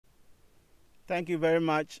Thank you very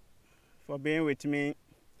much for being with me.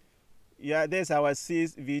 Yeah, this is our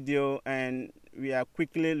sixth video, and we are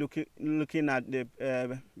quickly looking at the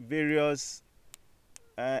various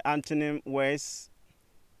antonym words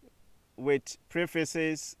with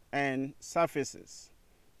prefixes and suffixes.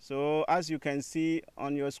 So as you can see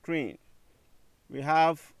on your screen, we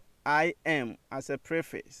have IM as a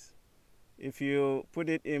prefix. If you put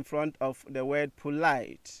it in front of the word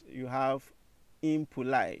polite, you have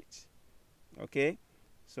impolite. Okay,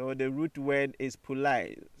 so the root word is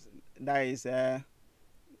polite. That is the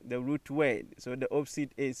root word. So the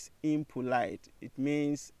opposite is impolite. It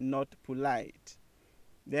means not polite.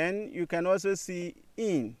 Then you can also see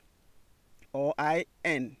in or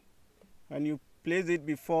IN. When you place it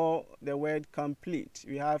before the word complete,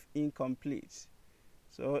 we have incomplete.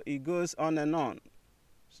 So it goes on and on.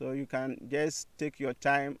 So you can just take your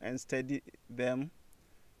time and study them.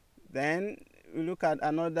 Then we look at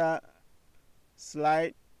another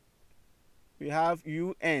slide. We have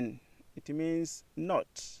UN. It means not.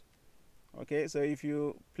 Okay, so if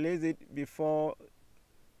you place it before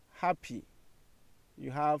happy, you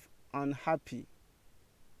have unhappy.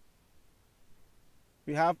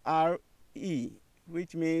 We have RE,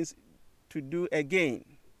 which means to do again.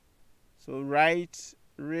 So write,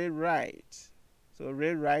 rewrite. So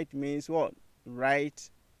rewrite means what? Write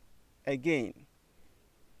again.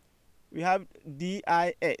 We have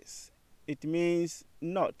DIS. It means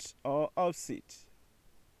not or opposite.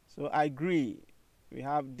 So agree. We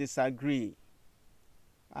have disagree.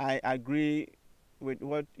 I agree with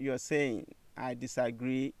what you're saying. I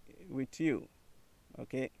disagree with you.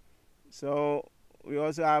 Okay. So we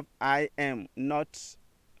also have IM, not.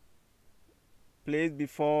 Placed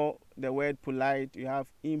before the word polite, you have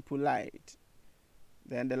impolite.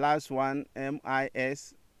 Then the last one,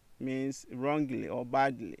 MIS, means wrongly or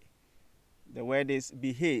badly. The word is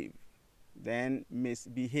behave, then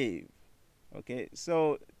misbehave. Okay,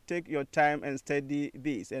 so take your time and study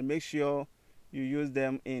these and make sure you use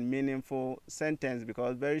them in meaningful sentence,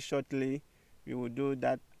 because very shortly we will do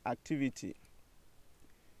that activity.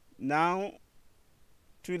 Now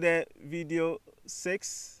to the video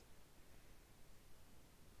 6.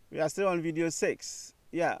 We are still on video 6.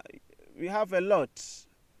 Yeah, we have a lot,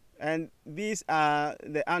 and these are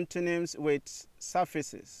the antonyms with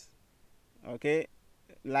suffixes. Okay,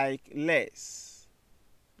 like less,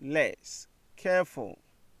 careful,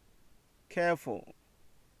 careful.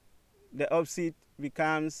 The opposite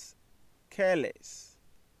becomes careless.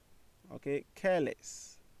 Okay,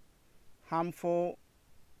 careless. Harmful,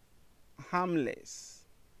 harmless,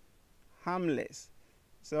 harmless.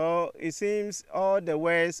 So it seems all the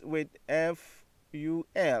words with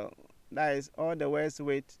FUL, that is all the words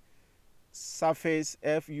with suffix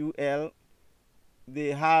FUL, they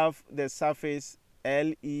have the suffix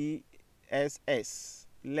LESS,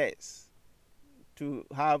 less, to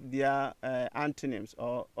have their antonyms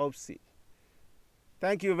or opposite.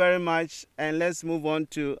 Thank you very much, and let's move on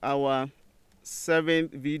to our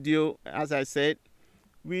 7th video. As I said,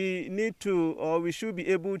 we need to, or we should be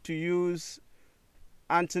able to use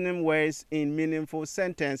antonym words in meaningful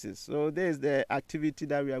sentences. So this is the activity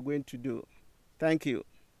that we are going to do. Thank you.